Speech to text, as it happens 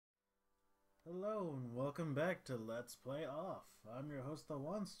Hello and welcome back to Let's Play Off. I'm your host, the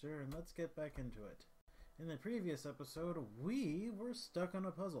Juanster, and let's get back into it. In the previous episode, we were stuck on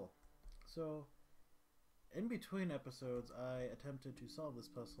a puzzle. So, in between episodes, I attempted to solve this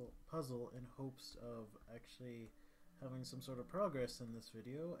puzzle in hopes of actually having some sort of progress in this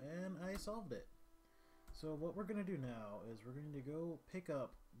video, and I solved it. So what we're going to do now is we're going to go pick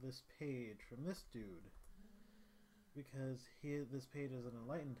up this page from this dude, because this page has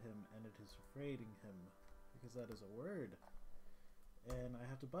enlightened him and it is afraiding him, because that is a word, and I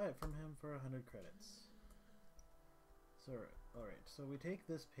have to buy it from him for 100 credits. So alright, so we take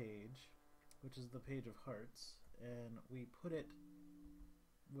this page, which is the page of hearts, and we put it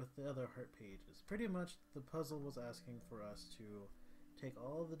with the other heart pages. Pretty much the puzzle was asking for us to take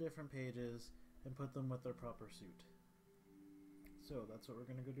all the different pages and put them with their proper suit. So that's what we're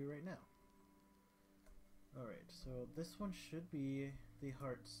going to go do right now. Alright, so this one should be the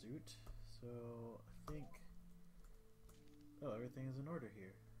heart suit, so I think... Oh, everything is in order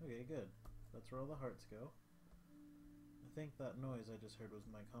here. Okay, good. That's where all the hearts go. I think that noise I just heard was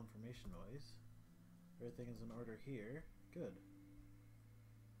my confirmation noise. Everything is in order here. Good.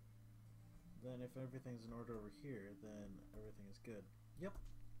 Then if everything's in order over here, then everything is good. Yep.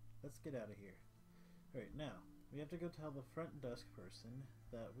 Let's get out of here. Alright, now, we have to go tell the front desk person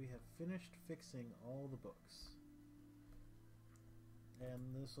that we have finished fixing all the books.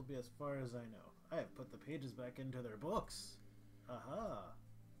 And this will be as far as I know. I have put the pages back into their books! Aha!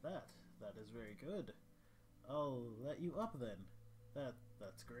 That is very good. I'll let you up then.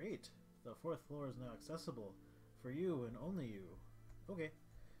 That's great. The 4th floor is now accessible for you and only you. Okay,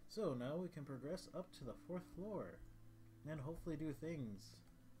 so now we can progress up to the 4th floor and hopefully do things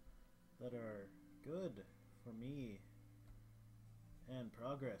that are good for me and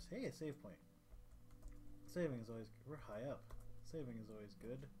progress. Hey, a save point. Saving is always... We're high up. Saving is always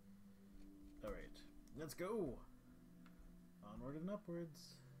good. Alright, let's go! Onward and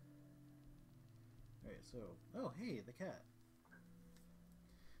upwards. Alright, so... Oh, hey, the cat.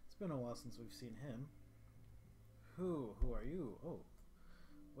 It's been a while since we've seen him. Who are you? Oh.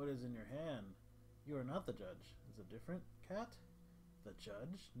 What is in your hand? You are not the judge. Is it different, cat? The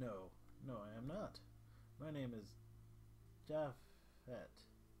judge? No, I am not. My name is Japhet.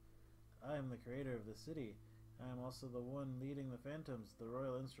 I am the creator of the city. I am also the one leading the phantoms, the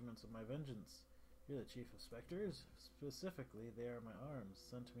royal instruments of my vengeance. You're the chief of specters? Specifically, they are my arms,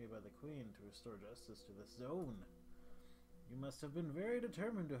 sent to me by the queen to restore justice to this zone. You must have been very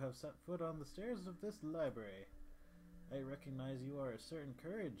determined to have set foot on the stairs of this library. I recognize you are a certain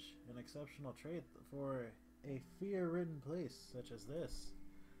courage, an exceptional trait for a fear-ridden place such as this.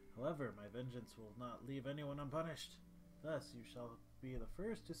 However, my vengeance will not leave anyone unpunished. Thus, you shall be the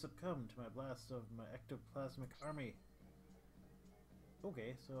first to succumb to my blast of my ectoplasmic army.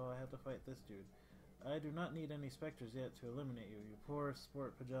 Okay, so I have to fight this dude. I do not need any specters yet to eliminate you, you poor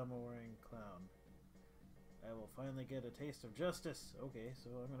sport pajama-wearing clown. I will finally get a taste of justice. Okay, so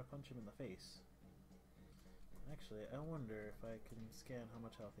I'm gonna punch him in the face. Actually, I wonder if I can scan how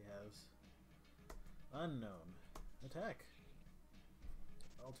much health he has. Unknown. Attack.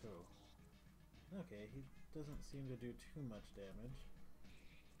 Alto. Okay, he doesn't seem to do too much damage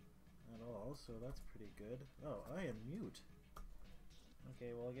at all, so that's pretty good. Oh, I am mute.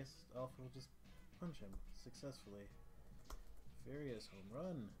 Okay, well I guess Alpha will just punch him successfully. Furious home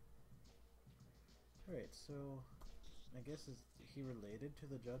run. Alright, so I guess is he related to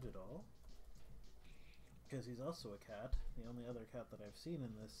the judge at all? Because he's also a cat, the only other cat that I've seen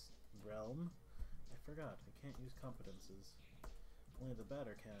in this realm. I forgot, I can't use competences. Only the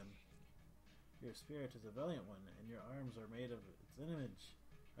batter can. Your spirit is a valiant one, and your arms are made of its image.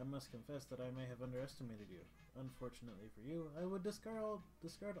 I must confess that I may have underestimated you. Unfortunately for you, I would discard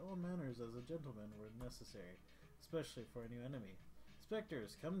all manners as a gentleman were necessary, especially for a new enemy.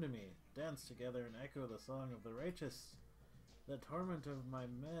 Spectres, come to me, dance together and echo the song of the righteous. The torment of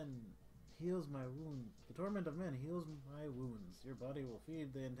men heals my wounds. Your body will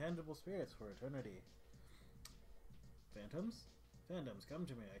feed the intangible spirits for eternity. Phantoms? Phantoms, come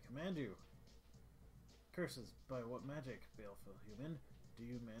to me, I command you. Curses, by what magic, baleful human? Do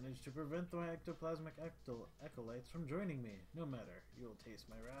you manage to prevent my ectoplasmic acolytes from joining me? No matter, you will taste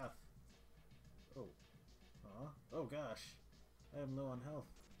my wrath. Oh. Oh gosh. I am low on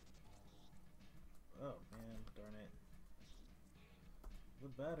health. Oh man, darn it. The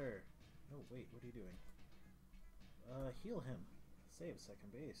batter. Oh wait, what are you doing? Heal him. Save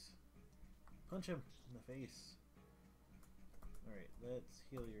second base. Punch him in the face. Alright, let's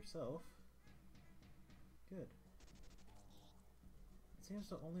heal yourself. Good. It seems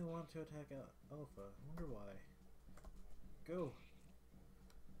to only want to attack Alpha. I wonder why. Go!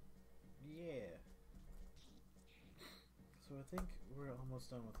 Yeah! think we're almost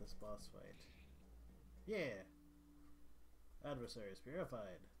done with this boss fight. Yeah! Adversaries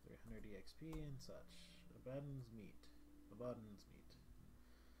purified. 300 EXP and such. Abandons meat.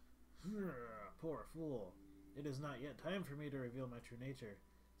 Poor fool. It is not yet time for me to reveal my true nature.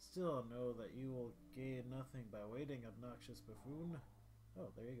 Still know that you will gain nothing by waiting, obnoxious buffoon. Oh,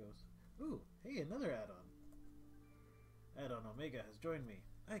 there he goes. Ooh, hey, another add-on. Add-on Omega has joined me.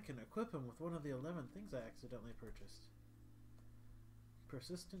 I can equip him with one of the 11 things I accidentally purchased.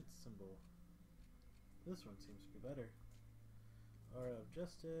 Persistent symbol. This one seems to be better. Aura of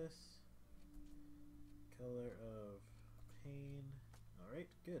Justice. Color of Pain. Alright,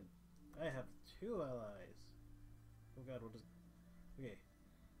 good. I have 2 allies. Oh god, what is... Okay.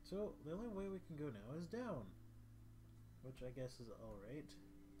 So, the only way we can go now is down. Which I guess is alright.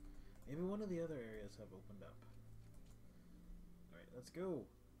 Maybe one of the other areas have opened up. Alright, let's go.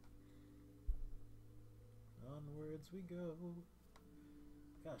 Onwards we go.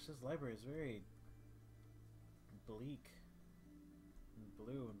 Gosh, this library is very bleak and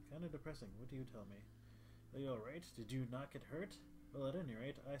blue and kind of depressing. What do you tell me? Are you alright? Did you not get hurt? Well, at any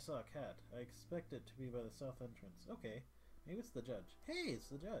rate, I saw a cat. I expect it to be by the south entrance. Okay, maybe it's the judge. Hey, it's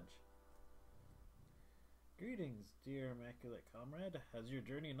the judge! Greetings, dear immaculate comrade. Has your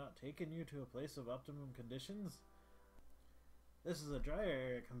journey not taken you to a place of optimum conditions? This is a dry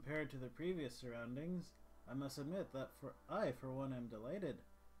area compared to the previous surroundings. I must admit that I, for one, am delighted.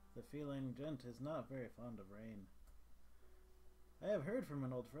 The feline gent is not very fond of rain. I have heard from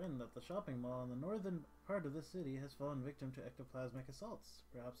an old friend that the shopping mall in the northern part of the city has fallen victim to ectoplasmic assaults.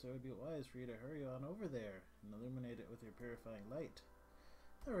 Perhaps it would be wise for you to hurry on over there and illuminate it with your purifying light.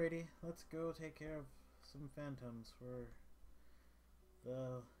 Alrighty, let's go take care of some phantoms for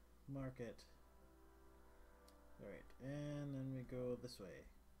the market. Alright, and then we go this way.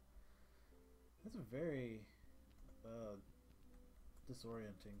 That's a very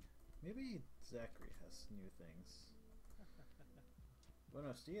disorienting. Maybe Zachary has new things.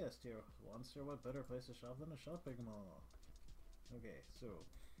 Buenos dias, dear Juanster. What better place to shop than a shopping mall? Okay, so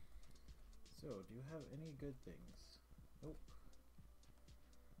do you have any good things? Nope.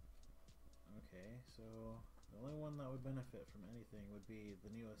 Okay, so the only one that would benefit from anything would be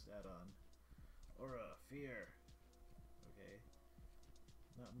the newest add-on. Aura, Fear. Okay.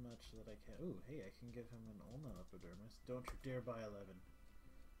 Not much that I can... Ooh, hey, I can give him an ulna epidermis. Don't you dare buy 11.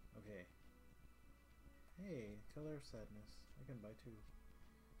 Okay. Hey, Color of Sadness. I can buy 2.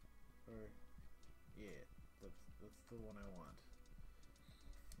 Or... yeah, that's the one I want.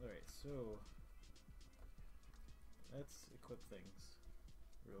 Alright, so... let's equip things.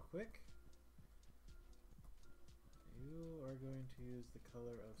 Real quick. You are going to use the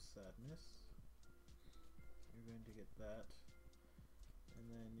Color of Sadness. You're going to get that. And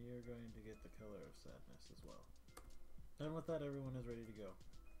then you're going to get the Color of Sadness as well. And with that, everyone is ready to go.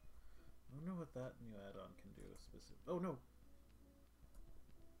 I don't know what that new add-on can do specific. Oh no!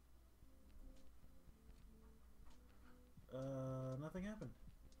 Nothing happened.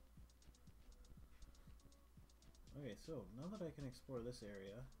 Okay, so now that I can explore this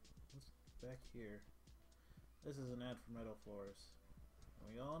area, let's back here. This is an ad for metal floors.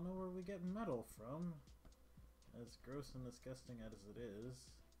 We all know where we get metal from. As gross and disgusting as it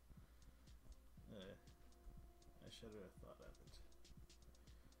is, I should have thought of it.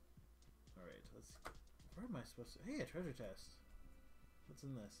 Alright, let's... where am I supposed to... hey, a treasure chest! What's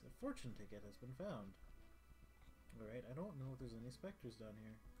in this? A fortune ticket has been found. Alright, I don't know if there's any specters down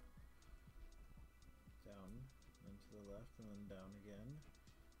here. Down, then to the left, and then down again.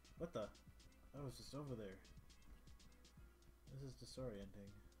 What the? I was just over there. This is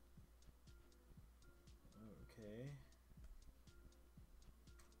disorienting. Okay.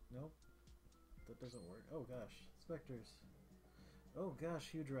 Nope. That doesn't work. Oh gosh. Specters. Oh gosh,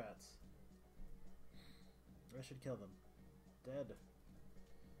 huge rats. I should kill them. Dead.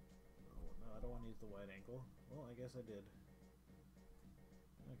 Oh no, I don't want to use the wide angle. Well, I guess I did.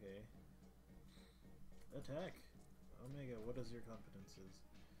 Okay. Attack! Omega, what is your competences?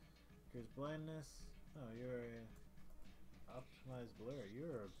 Here's blindness. Oh, you're a optimized blur.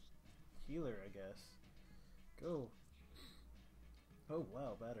 You're a healer, I guess. Go! Oh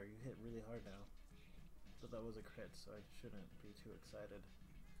wow, batter, you hit really hard now. But that was a crit, so I shouldn't be too excited.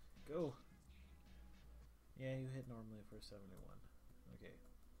 Go! Yeah, you hit normally for 71. Okay.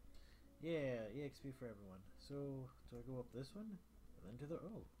 Yeah, EXP for everyone. So, do I go up this one? And then to the...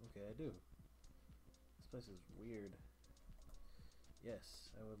 oh, okay, I do. This place is weird.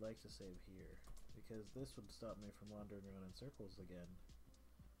 Yes, I would like to save here. Because this would stop me from wandering around in circles again.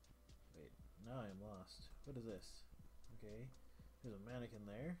 Wait, now I'm lost. What is this? Okay, there's a mannequin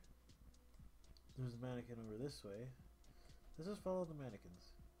there. There's a mannequin over this way. Let's just follow the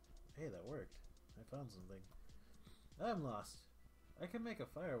mannequins. Hey, that worked. I found something. I'm lost. I can make a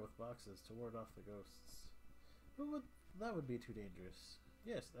fire with boxes to ward off the ghosts. But that would be too dangerous.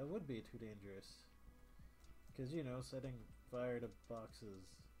 Yes, that would be too dangerous. Because, you know, setting fire to boxes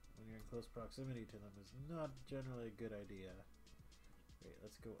when you're in close proximity to them is not generally a good idea. Wait,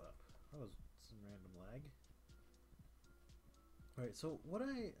 let's go up. That was some random lag. Alright, so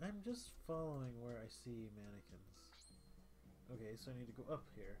I'm just following where I see mannequins. Okay, so I need to go up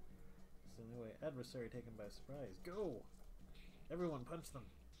here. It's the only way. Adversary taken by surprise. Go! Everyone punch them!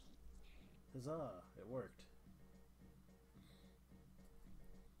 Huzzah! It worked.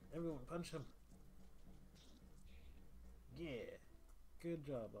 Everyone punch him! Yeah! Good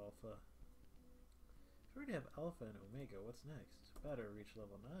job, Alpha. If we already have Alpha and Omega, what's next? Better reach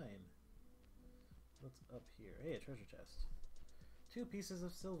level 9. What's up here? Hey, a treasure chest. 2 pieces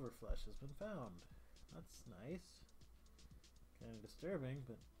of silver flesh has been found. That's nice. Kind of disturbing,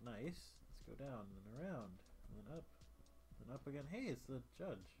 but nice. Let's go down and around, and then up, and up again. Hey, it's the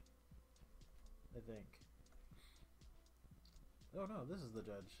judge. I think. Oh no, this is the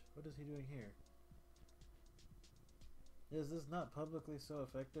judge. What is he doing here? Is this not publicly so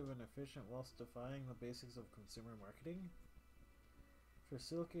effective and efficient whilst defying the basics of consumer marketing? For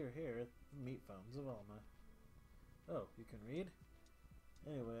silkier hair, the meat fountains of Alma. Oh, you can read?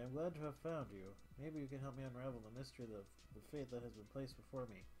 Anyway, I'm glad to have found you. Maybe you can help me unravel the mystery of the fate that has been placed before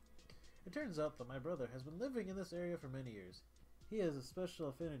me. It turns out that my brother has been living in this area for many years. He has a special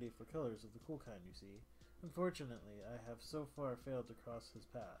affinity for colors of the cool kind, you see. Unfortunately, I have so far failed to cross his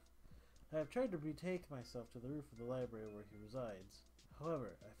path. I have tried to betake myself to the roof of the library where he resides.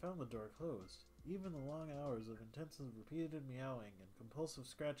 However, I found the door closed. Even the long hours of intensive repeated meowing and compulsive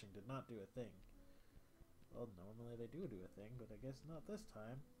scratching did not do a thing. Well, normally they do a thing, but I guess not this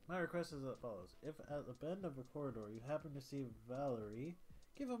time. My request is as follows. If at the bend of a corridor you happen to see Valerie,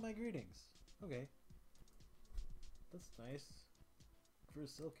 give her my greetings. Okay. That's nice. For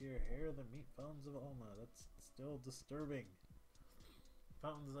silkier hair than meat fountains of Alma. That's still disturbing.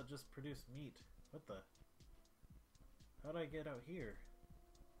 Fountains that just produce meat. What the? How'd I get out here?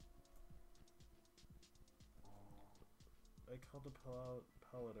 I called a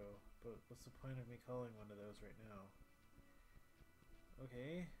Palido, but what's the point of me calling one of those right now?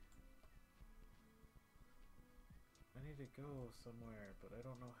 Okay. I need to go somewhere, but I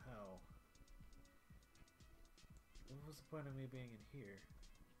don't know how. What was the point of me being in here?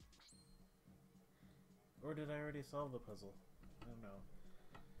 Or did I already solve the puzzle? I don't know.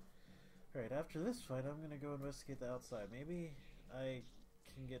 Alright, after this fight, I'm gonna go investigate the outside. Maybe I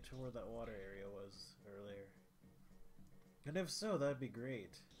can get to where that water area was earlier. And if so, that'd be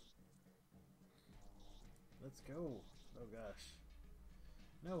great. Let's go. Oh gosh.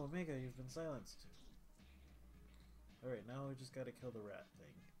 No, Omega, you've been silenced. Alright, now we just gotta kill the rat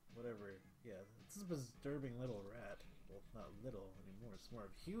thing. Whatever. Yeah, it's a disturbing little rat. Well, not little anymore. It's more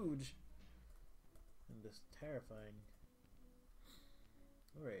huge. And just terrifying.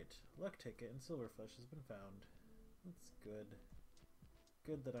 Alright, luck ticket and silver flesh has been found. That's good.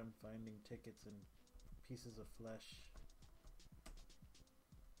 Good that I'm finding tickets and pieces of flesh.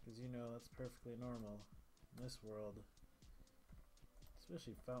 Because, you know, that's perfectly normal in this world.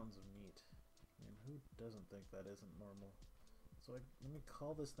 Especially fountains of meat. I mean, who doesn't think that isn't normal? So let me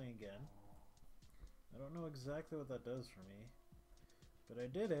call this thing again. I don't know exactly what that does for me. But I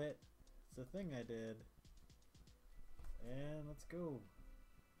did it. It's a thing I did. And let's go.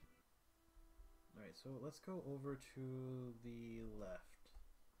 Alright, so let's go over to the left.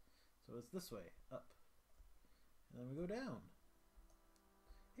 So it's this way, up. And then we go down.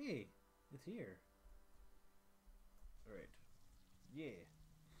 Hey, it's here. Alright. Yeah.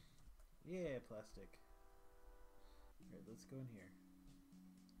 Yeah, plastic. Alright, let's go in here.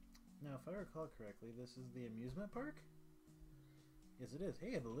 Now, if I recall correctly, this is the amusement park? Yes, it is.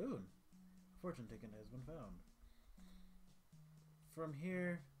 Hey, a balloon! A fortune ticket has been found. From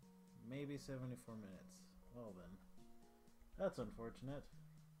here, maybe 74 minutes. Well then. That's unfortunate.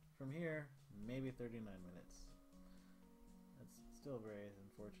 From here, maybe 39 minutes. That's still very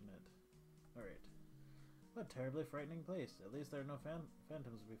unfortunate. Alright. What a terribly frightening place. At least there are no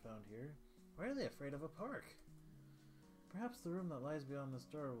phantoms to be found here. Why are they afraid of a park? Perhaps the room that lies beyond this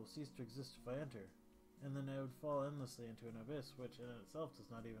door will cease to exist if I enter. And then I would fall endlessly into an abyss which in itself does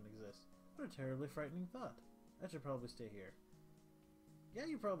not even exist. What a terribly frightening thought. I should probably stay here. Yeah,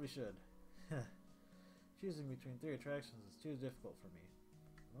 you probably should. Choosing between 3 attractions is too difficult for me.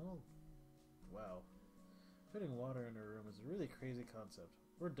 Well, wow. Putting water in a room is a really crazy concept.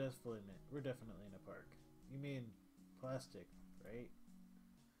 We're definitely in a park. You mean plastic, right?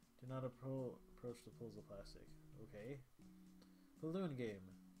 Do not approach the pools of plastic. Okay. Balloon game.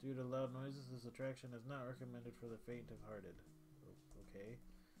 Due to loud noises, this attraction is not recommended for the faint of hearted. Okay.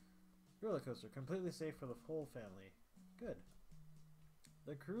 Roller coaster. Completely safe for the whole family. Good.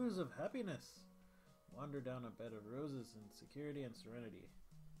 The Cruise of Happiness. Wander down a bed of roses in security and serenity.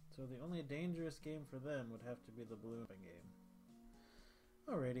 So the only dangerous game for them would have to be the balloon game.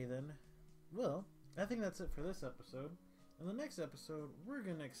 Alrighty then. Well, I think that's it for this episode. In the next episode, we're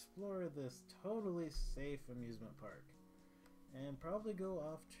going to explore this totally safe amusement park. And probably go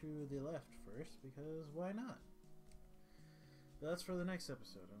off to the left first, because why not? But that's for the next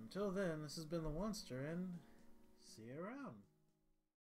episode. Until then, this has been the Monster, and see you around.